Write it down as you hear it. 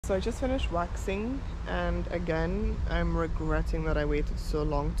So I just finished waxing, and again I'm regretting that I waited so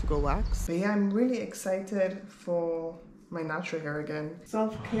long to go wax. But yeah, I'm really excited for my natural hair again.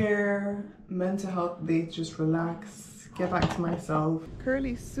 Self-care, mental health day, just relax, get back to myself.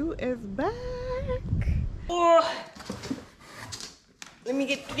 Curly Sue is back. Oh, let me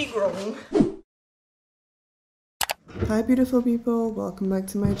get pretty grown. Hi beautiful people, welcome back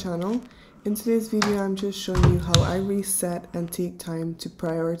to my channel. In today's video, I'm just showing you how I reset and take time to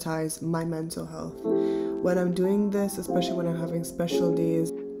prioritize my mental health. When I'm doing this, especially when I'm having special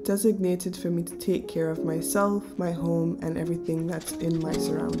days designated for me to take care of myself, my home, and everything that's in my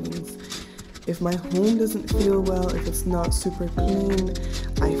surroundings. If my home doesn't feel well, if it's not super clean,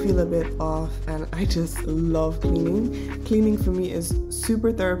 I feel a bit off, and I just love cleaning. Cleaning for me is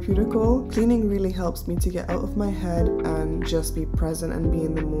super therapeutical. Cleaning really helps me to get out of my head and just be present and be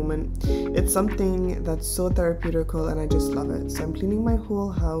in the moment. It's something that's so therapeutical and I just love it. So I'm cleaning my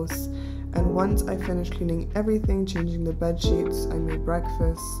whole house, and once I finished cleaning everything, changing the bed sheets, I made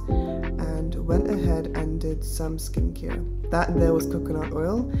breakfast and went ahead and did some skincare. That there was coconut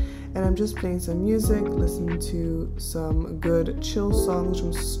oil, and I'm just playing some music, listening to some good chill songs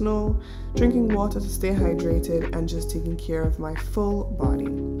from Snow, drinking water to stay hydrated, and just taking care of my full body.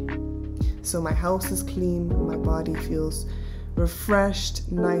 So my house is clean, my body feels refreshed,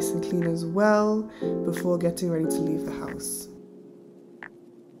 nice and clean as well, before getting ready to leave the house.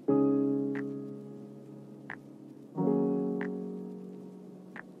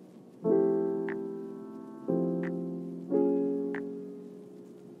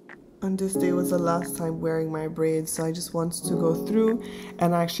 And this day was the last time wearing my braids, so I just wanted to go through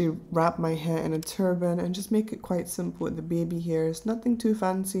and actually wrap my hair in a turban and just make it quite simple with the baby hairs. Nothing too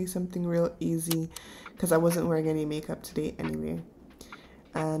fancy, something real easy, because I wasn't wearing any makeup today anyway.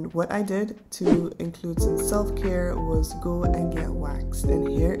 And what I did to include some self-care was go and get waxed, and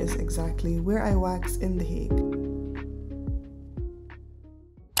here is exactly where I waxed in The Hague.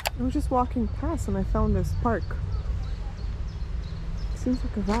 I was just walking past and I found this park. Seems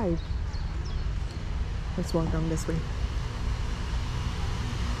like a vibe. Let's walk down this way.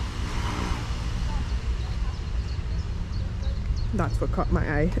 That's what caught my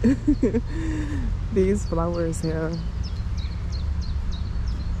eye. These flowers here.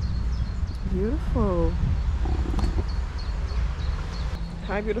 Beautiful.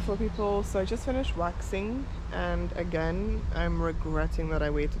 Hi beautiful people. So I just finished waxing, and again I'm regretting that I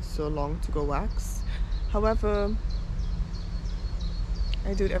waited so long to go wax. However,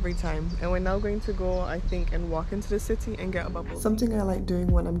 I do it every time, and we're now going to go, I think, and walk into the city and get a bubble. Something I like doing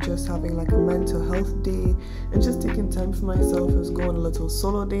when I'm just having like a mental health day and just taking time for myself is go on a little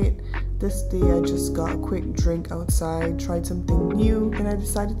solo date. This day I just got a quick drink outside, tried something new, and I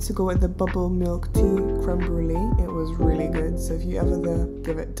decided to go with the bubble milk tea creme brulee. It was really good, so if you ever there,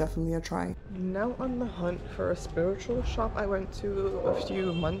 give it definitely a try. Now on the hunt for a spiritual shop I went to a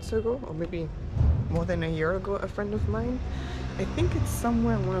few months ago, or maybe more than a year ago. A friend of mine, I think it's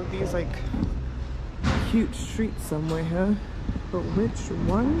somewhere in one of these like cute streets somewhere here, but which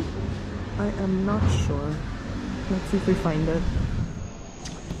one I am not sure. Let's see if we find it.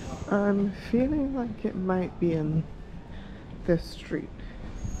 I'm feeling like it might be in this street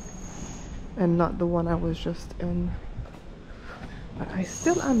and not the one I was just in, but I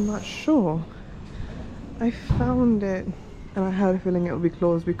still am not sure. I found it and I had a feeling it would be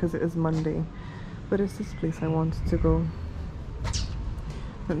closed because it is Monday, but it's this place I wanted to go.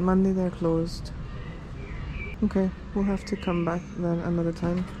 But Monday they're closed. Okay, we'll have to come back then another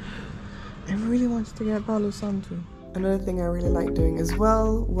time. I really wanted to get Palo Santo. Another thing I really like doing as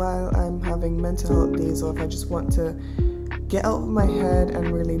well while I'm having mental health days, or if I just want to get out of my head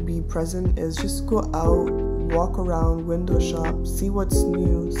and really be present, is just go out, walk around, window shop, see what's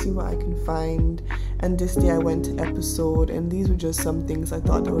new, see what I can find. And this day I went to Episode, and these were just some things I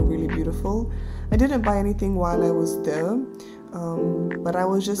thought that were really beautiful. I didn't buy anything while I was there, but I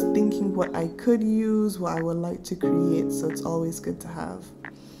was just thinking what I could use, what I would like to create, so it's always good to have.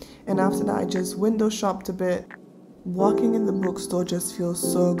 And after that I just window shopped a bit. Walking in the bookstore just feels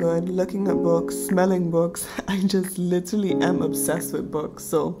so good, looking at books, smelling books. I just literally am obsessed with books,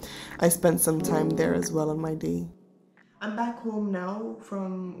 so I spent some time there as well on my day. I'm back home now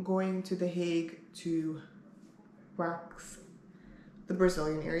from going to The Hague to wax the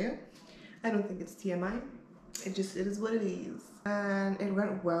Brazilian area. I don't think it's TMI, it is what it is. And it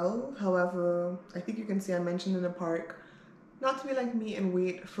went well. However, I think you can see I mentioned in the park not to be like me and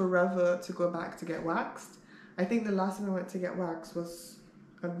wait forever to go back to get waxed. I think the last time I went to get waxed was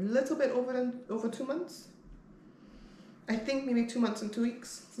a little bit over 2 months. I think maybe 2 months and 2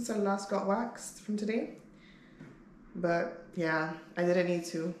 weeks since I last got waxed from today. But yeah, I didn't need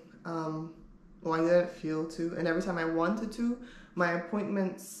to. Well, I didn't feel to. And every time I wanted to, my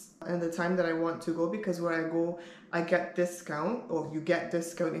appointments and the time that I want to go, because where I go, I get discount, or you get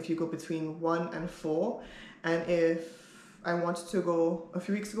discount if you go between 1 and 4. And if I wanted to go a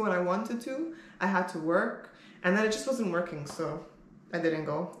few weeks ago and I wanted to, I had to work. And then it just wasn't working, so I didn't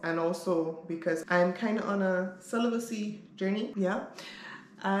go. And also because I'm kind of on a celibacy journey, yeah,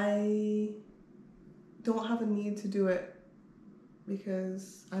 I don't have a need to do it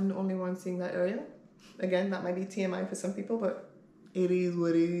because I'm the only one seeing that area. Again, that might be TMI for some people, but it is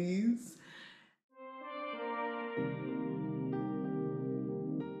what it is.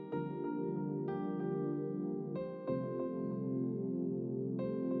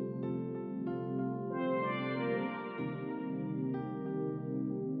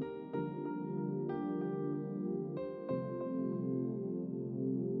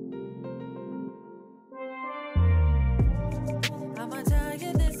 I'ma tell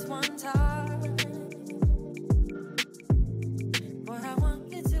you this one time, boy, I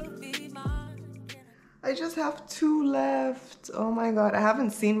want you to be mine. I just have 2 left. Oh my god, I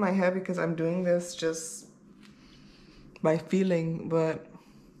haven't seen my hair because I'm doing this just by feeling,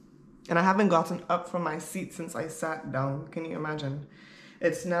 and I haven't gotten up from my seat since I sat down. Can you imagine?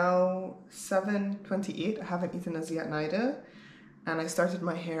 It's now 7:28. I haven't eaten as yet neither, and I started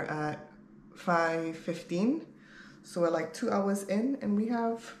my hair at 5:15. So we're like 2 hours in and we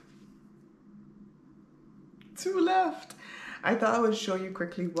have 2 left. I thought I would show you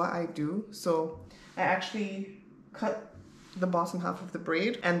quickly what I do. So I actually cut the bottom half of the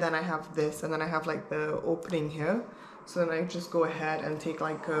braid, and then I have this, and then I have like the opening here. So then I just go ahead and take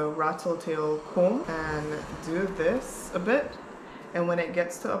like a rattle tail comb and do this a bit. And when it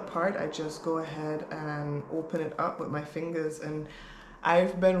gets to a part, I just go ahead and open it up with my fingers. And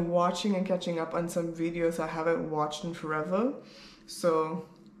I've been watching and catching up on some videos I haven't watched in forever. So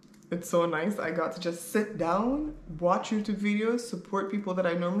it's so nice. I got to just sit down, watch YouTube videos, support people that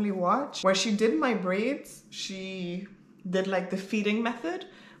I normally watch. Where she did my braids, she did like the feeding method,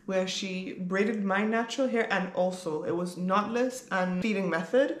 where she braided my natural hair, and also it was knotless and feeding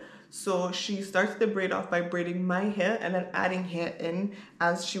method. So she started the braid off by braiding my hair and then adding hair in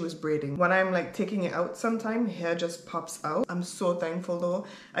as she was braiding. When I'm like taking it out sometime, hair just pops out. I'm so thankful though.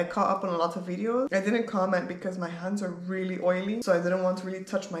 I caught up on a lot of videos. I didn't comment because my hands are really oily, so I didn't want to really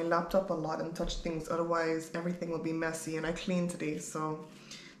touch my laptop a lot and touch things, otherwise everything will be messy. And I cleaned today, so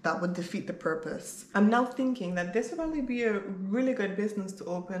that would defeat the purpose. I'm now thinking that this would probably be a really good business to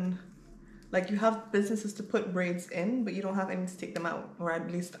open. Like, you have businesses to put braids in, but you don't have any to take them out, or at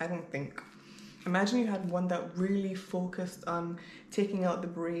least I don't think. Imagine you had one that really focused on taking out the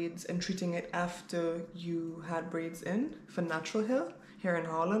braids and treating it after you had braids in for natural hair here in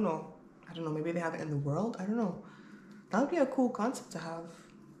Holland, or I don't know, maybe they have it in the world, I don't know. That would be a cool concept to have.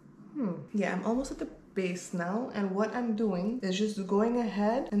 Yeah, I'm almost at the base now, and what I'm doing is just going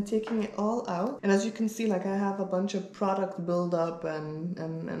ahead and taking it all out. And as you can see, like, I have a bunch of product buildup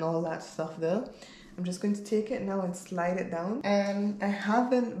and all that stuff there. I'm just going to take it now and slide it down. And I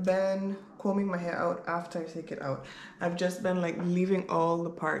haven't been combing my hair out after I take it out. I've just been like leaving all the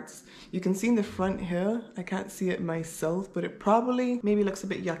parts. You can see in the front here, I can't see it myself, but it probably maybe looks a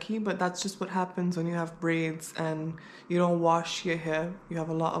bit yucky, but that's just what happens when you have braids and you don't wash your hair. You have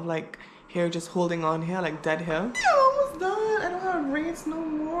a lot of like hair just holding on here, like dead hair. I'm almost done. I don't have braids no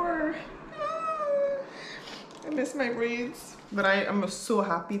more. I miss my braids. But I'm so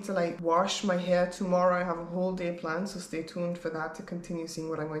happy to like wash my hair tomorrow. I have a whole day planned, so stay tuned for that to continue seeing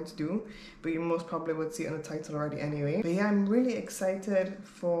what I'm going to do. But you most probably would see it on the title already anyway. But yeah, I'm really excited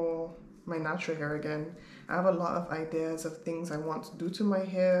for my natural hair again. I have a lot of ideas of things I want to do to my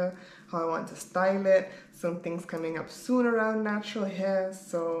hair, how I want to style it, some things coming up soon around natural hair.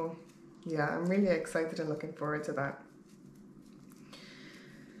 So yeah, I'm really excited and looking forward to that.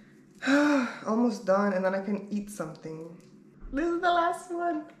 Almost done, and then I can eat something. This is the last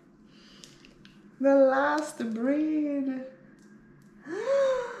one. The last braid.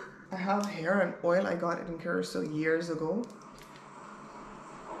 I have hair and oil. I got it in Curacao years ago.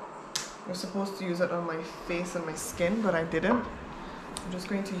 I was supposed to use it on my face and my skin, but I didn't. I'm just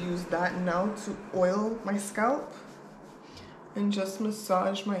going to use that now to oil my scalp and just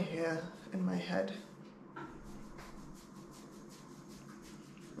massage my hair and my head.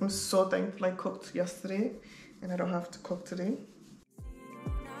 I'm so thankful I cooked yesterday and I don't have to cook today.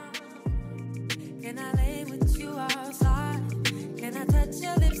 Can I lay with you outside? Can I touch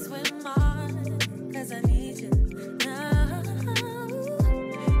your lips with mine? 'Cause I need you now.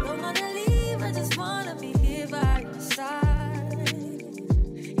 Don't wanna leave, I just wanna be here by your side.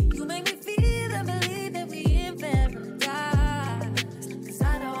 You make me feel and believe that we in paradise.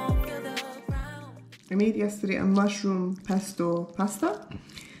 I made yesterday a mushroom pesto pasta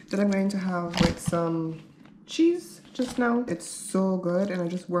that I'm going to have with some cheese just now. It's so good, and I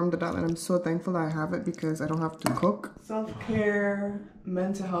just warmed it up, and I'm so thankful that I have it because I don't have to cook. Self-care,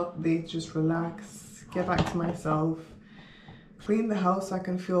 mental health day, just relax, get back to myself, clean the house so I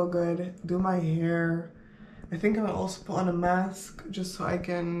can feel good, do my hair. I think I'm gonna also put on a mask just so I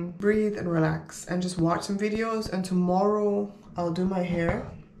can breathe and relax and just watch some videos. And tomorrow I'll do my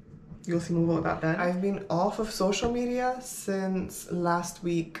hair. You'll see more about that then. I've been off of social media since last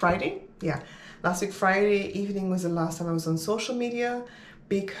week Friday. Yeah, last week Friday evening was the last time I was on social media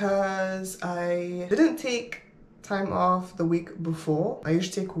because I didn't take time off the week before. I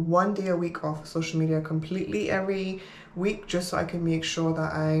usually take 1 day a week off social media completely every week just so I can make sure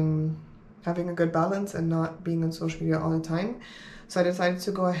that I'm having a good balance and not being on social media all the time. So I decided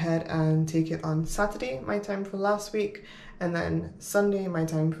to go ahead and take it on Saturday, my time for last week, and then Sunday, my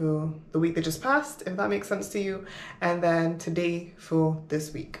time for the week that just passed, if that makes sense to you, and then today for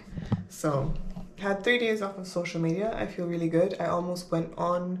this week. So I had 3 days off of social media. I feel really good. I almost went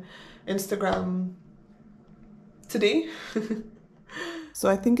on Instagram today. So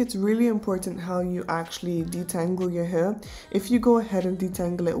I think it's really important how you actually detangle your hair. If you go ahead and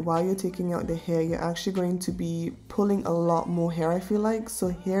detangle it while you're taking out the hair, you're actually going to be pulling a lot more hair, I feel like. So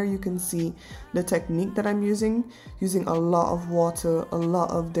here you can see the technique that I'm using a lot of water, a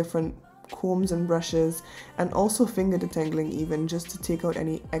lot of different combs and brushes, and also finger detangling even, just to take out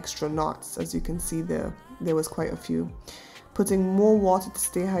any extra knots. As you can see there was quite a few. Putting more water to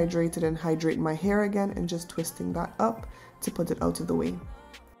stay hydrated and hydrate my hair again, and just twisting that up to put it out of the way.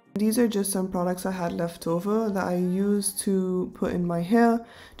 These are just some products I had left over that I used to put in my hair.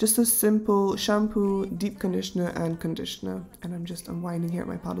 Just a simple shampoo, deep conditioner, and conditioner. And I'm just unwinding here at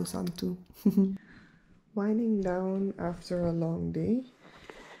my palo santo. Winding down after a long day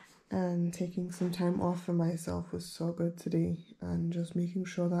and taking some time off for myself was so good today, and just making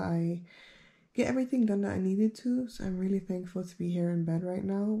sure that I get everything done that I needed to. So I'm really thankful to be here in bed right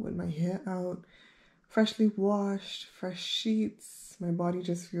now with my hair out, freshly washed, fresh sheets. My body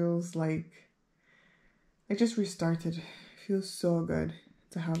just feels like I just restarted. It feels so good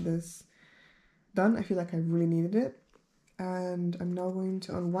to have this done. I feel like I really needed it. And I'm now going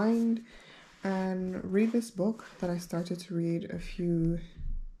to unwind and read this book that I started to read a few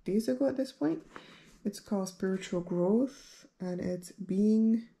days ago at this point. It's called Spiritual Growth, and it's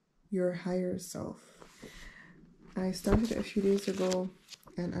Being Your Higher Self. I started it a few days ago,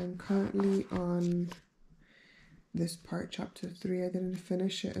 and I'm currently on this part, chapter 3. I didn't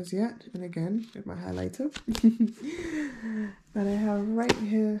finish it as yet, and again with my highlighter. That I have right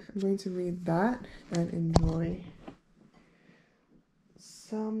here. I'm going to read that and enjoy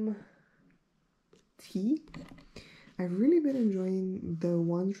some tea. I've really been enjoying the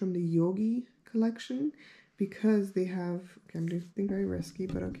ones from the Yogi collection because they have, okay, I'm doing something very risky,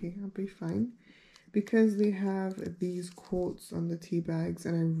 but okay, I'll be fine. Because they have these quotes on the tea bags,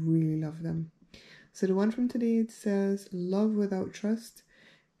 and I really love them. So the one from today, it says, "Love without trust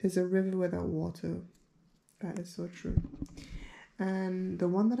is a river without water." That is so true. And the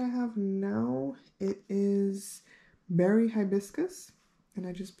one that I have now, it is berry hibiscus, and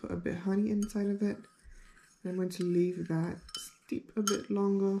I just put a bit of honey inside of it. I'm going to leave that steep a bit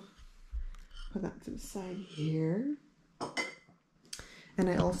longer. Put that to the side here. And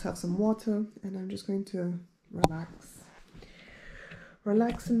I also have some water, and I'm just going to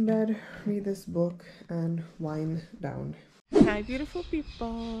relax in bed, read this book, and wind down. Hi beautiful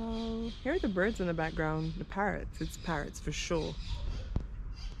people. Here are the birds in the background, the parrots. It's parrots for sure.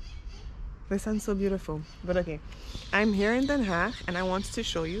 They sound so beautiful. But okay, I'm here in Den Haag, and I wanted to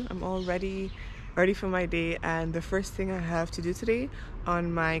show you. I'm all ready for my day, and the first thing I have to do today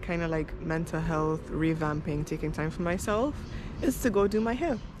on my kind of like mental health revamping, taking time for myself, is to go do my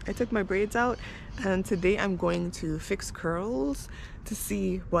hair. I took my braids out, and today I'm going to fix curls to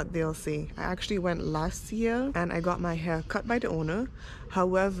see what they'll say. I actually went last year and I got my hair cut by the owner.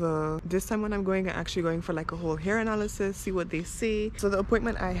 However, this time when I'm going, I'm actually going for like a whole hair analysis, see what they say. So the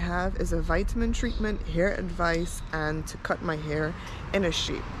appointment I have is a vitamin treatment, hair advice, and to cut my hair in a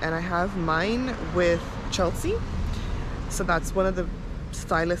shape. And I have mine with Chelsea. So that's one of the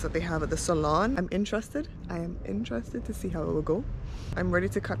stylists that they have at the salon. I am interested to see how it will go. I'm ready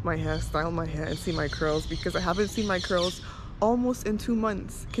to cut my hair, style my hair, and see my curls, because I haven't seen my curls almost in 2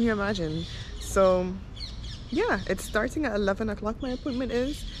 months. Can you imagine? So yeah, it's starting at 11 o'clock. My appointment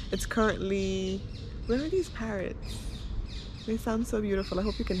is. It's currently, where are these parrots? They sound so beautiful. I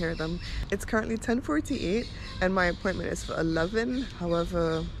hope you can hear them. It's currently 10:48 and my appointment is for 11.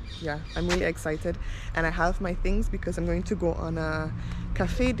 However, yeah, I'm really excited, and I have my things because I'm going to go on a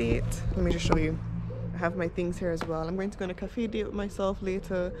cafe date. Let me just show you. have my things here as well. I'm going to go on a cafe date with myself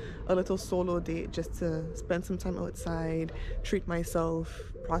later, a little solo date just to spend some time outside, treat myself,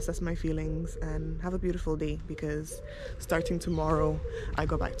 process my feelings, and have a beautiful day, because starting tomorrow I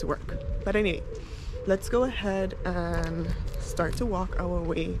go back to work. But anyway, let's go ahead and start to walk our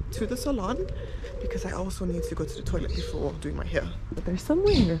way to the salon, because I also need to go to the toilet before doing my hair. But there's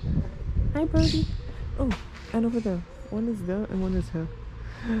someone here. Hi, birdie. Oh, and over there. One is there and one is here.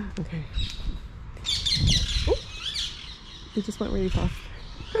 Okay. Oh, it just went really fast.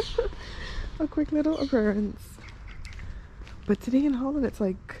 A quick little appearance. But today in Holland it's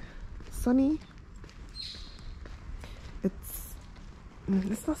like sunny.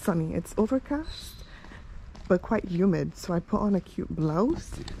 It's not sunny, it's overcast, but quite humid. So I put on a cute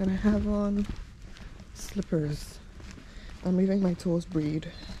blouse and I have on slippers. I'm leaving my toes breathe.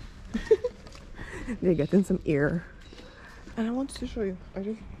 They're getting some air. And I wanted to show you, I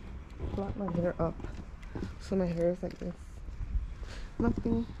just flat my hair up so my hair is like this.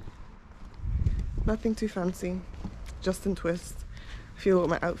 Nothing too fancy, just in twist. I feel with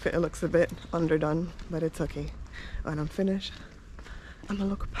my outfit it looks a bit underdone, but it's okay. When I'm finished, I'ma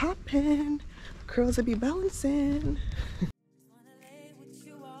look poppin', curls will be bouncing. Wanna lay with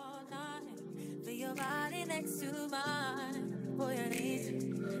you all night, feel your body next to mine. Boy, I need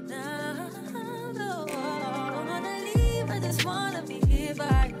you now. Don't wanna leave, I just wanna be here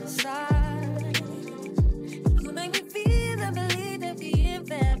by your side. You make me feel and believe that we in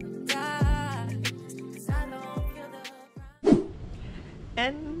paradise. 'Cause I don't feel the ground.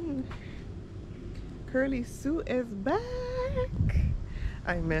 And Curly Sue is back.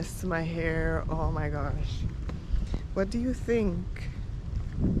 I missed my hair, oh my gosh. What do you think?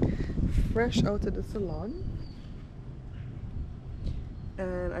 Fresh out of the salon,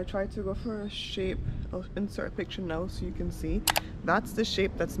 and I tried to go for a shape. I'll insert a picture now so you can see. That's the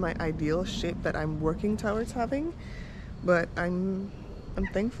shape, that's my ideal shape that I'm working towards having. But I'm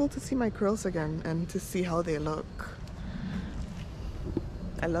thankful to see my curls again and to see how they look.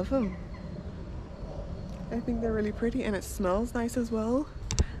 I love them. I think they're really pretty and it smells nice as well.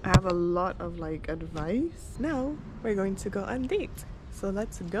 I have a lot of like advice. Now we're going to go on a date. So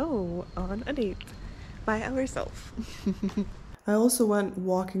let's go on a date by ourselves. I also went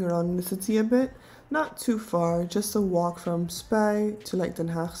walking around the city a bit, not too far, just a walk from Spy to like Den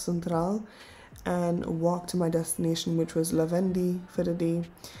Haag Centraal, and walk to my destination, which was Lavendi for the day.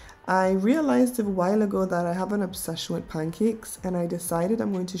 I realized a while ago that I have an obsession with pancakes, and I decided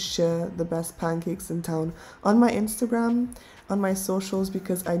I'm going to share the best pancakes in town on my Instagram, on my socials,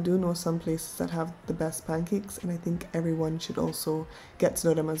 because I do know some places that have the best pancakes, and I think everyone should also get to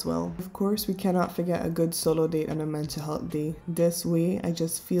know them as well. Of course, we cannot forget a good solo date and a mental health day. This way, I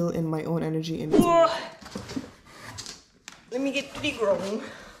just feel in my own energy. Let me get pretty grown.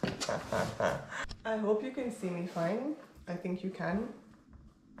 I hope you can see me fine. I think you can.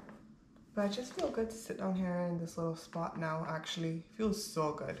 But I just feel good to sit down here in this little spot now, actually. Feels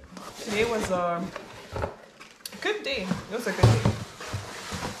so good. Today was a good day. It was a good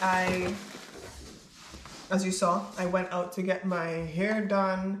day. As you saw, I went out to get my hair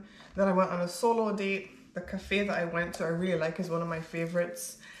done. Then I went on a solo date. The cafe that I went to I really like is one of my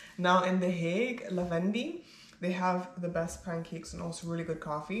favorites. Now in The Hague, Lavendi, they have the best pancakes and also really good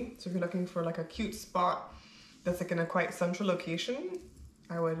coffee. So if you're looking for like a cute spot that's like in a quite central location,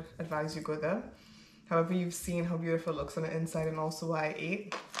 I would advise you go there. However, you've seen how beautiful it looks on the inside and also what I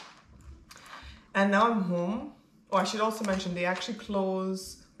ate. And now I'm home. Oh, I should also mention they actually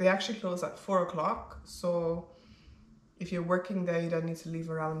close at 4 o'clock. So if you're working there, you don't need to leave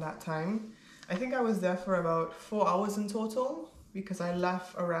around that time. I think I was there for about 4 hours in total, because I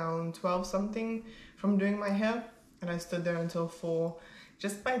left around 12 something from doing my hair, and I stood there until 4,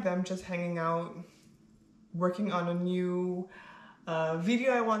 just by them, just hanging out, working on a new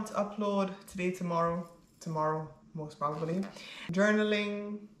video I want to upload today, tomorrow most probably.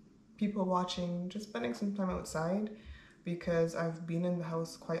 Journaling, people watching, just spending some time outside, because I've been in the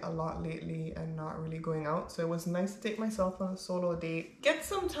house quite a lot lately and not really going out. So it was nice to take myself on a solo date. Get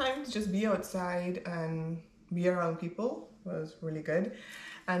some time to just be outside and be around people was really good.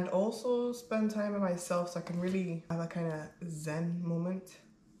 And also spend time with myself so I can really have a kind of zen moment.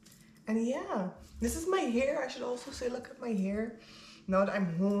 And yeah, this is my hair. I should also say, look at my hair. Now that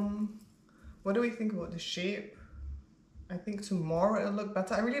I'm home, what do we think about the shape? I think tomorrow it'll look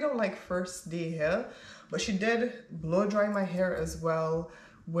better. I really don't like first day hair, but she did blow dry my hair as well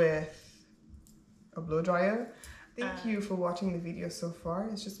with a blow dryer. Thank you for watching the video so far.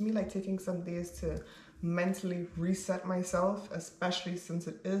 It's just me like taking some days to mentally reset myself, especially since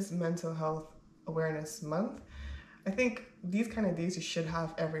it is Mental Health Awareness Month. I think these kind of days you should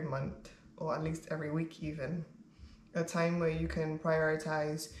have every month or at least every week even. A time where you can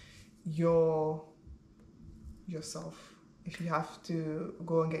prioritize yourself. If you have to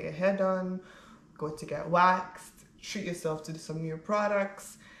go and get your hair done, go to get waxed, treat yourself to some new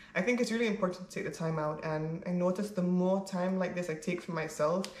products, I think it's really important to take the time out. And I noticed the more time like this I take for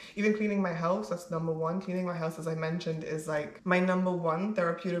myself, even cleaning my house, that's number one. Cleaning my house, as I mentioned, is like my number one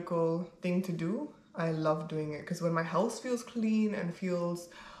therapeutical thing to do. I love doing it because when my house feels clean and feels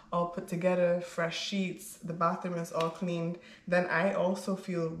all put together, fresh sheets, the bathroom is all cleaned, then I also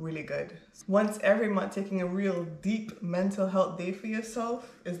feel really good. Once every month, taking a real deep mental health day for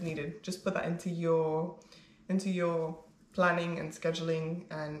yourself is needed. Just put that into your planning and scheduling,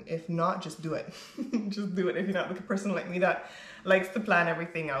 and if not, just do it. Just do it if you're not like a person like me that likes to plan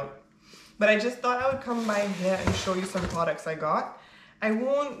everything out. But I just thought I would come by here and show you some products I got. I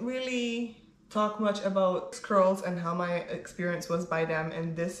won't really talk much about curls and how my experience was by them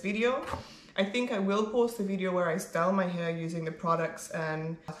in this video. I think I will post a video where I style my hair using the products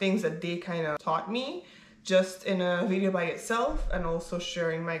and things that they kind of taught me, just in a video by itself, and also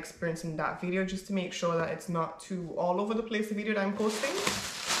sharing my experience in that video just to make sure that it's not too all over the place, the video that I'm posting.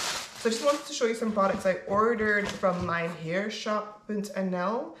 So I just wanted to show you some products I ordered from my hair shop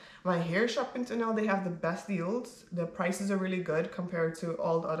 .nl. My hair shop .nl, they have the best deals. The prices are really good compared to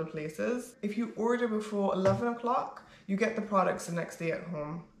all the other places. If you order before 11 o'clock, you get the products the next day at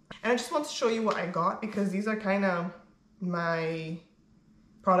home. And I just want to show you what I got because these are kind of my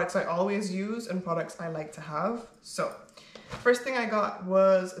products I always use and products I like to have. So first thing I got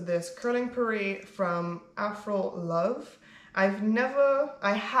was this curling puree from Afro Love. I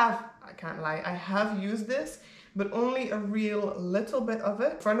can't lie, I have used this, but only a real little bit of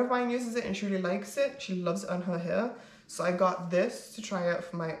it. A friend of mine uses it and she really likes it. She loves it on her hair. So I got this to try out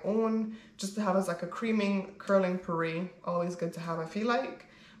for my own, just to have as like a creaming curling puree. Always good to have, I feel like.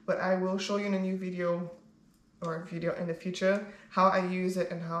 But I will show you in a new video or a video in the future how I use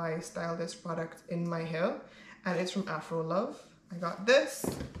it and how I style this product in my hair. And it's from Afro Love. I got this.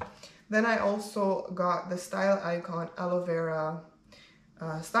 Then I also got the Style Icon Aloe Vera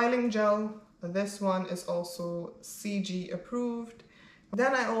styling gel. This one is also CG approved.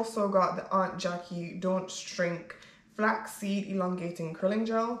 Then I also got the Aunt Jackie Don't Shrink Flaxseed Elongating Curling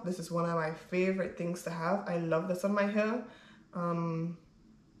Gel. This is one of my favorite things to have. I love this on my hair.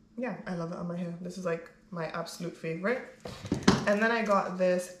 Yeah, I love it on my hair. This is like my absolute favorite. And then I got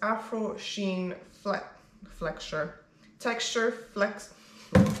this Afro Sheen Texture Flex.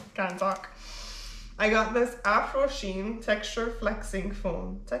 Can't talk. I got this Afro Sheen Texture Flexing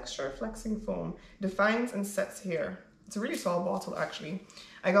Foam. Texture Flexing Foam defines and sets hair. It's a really small bottle actually.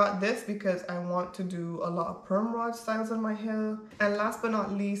 I got this because I want to do a lot of perm rod styles on my hair. And last but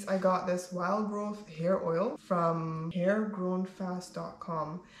not least, I got this Wild Growth Hair Oil from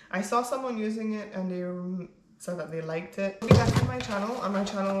hairgrownfast.com. I saw someone using it and they said that they liked it. I'll be back on my channel. On my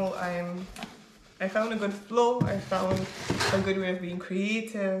channel, I found a good flow. I found a good way of being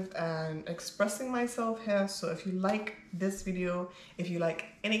creative and expressing myself here. So if you like this video, if you like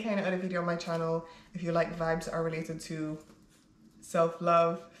any kind of other video on my channel, if you like vibes that are related to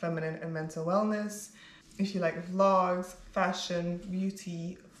self-love, feminine and mental wellness, if you like vlogs, fashion,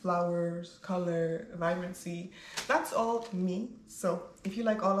 beauty, flowers, color, vibrancy, that's all me. So if you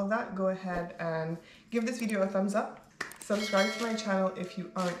like all of that, go ahead and give this video a thumbs up. Subscribe to my channel if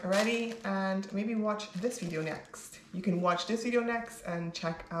you aren't already, and maybe watch this video next. You can watch this video next and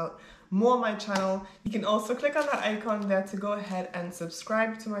check out more of my channel. You can also click on that icon there to go ahead and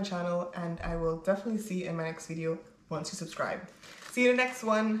subscribe to my channel, and I will definitely see you in my next video once you subscribe. See you in the next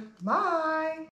one. Bye!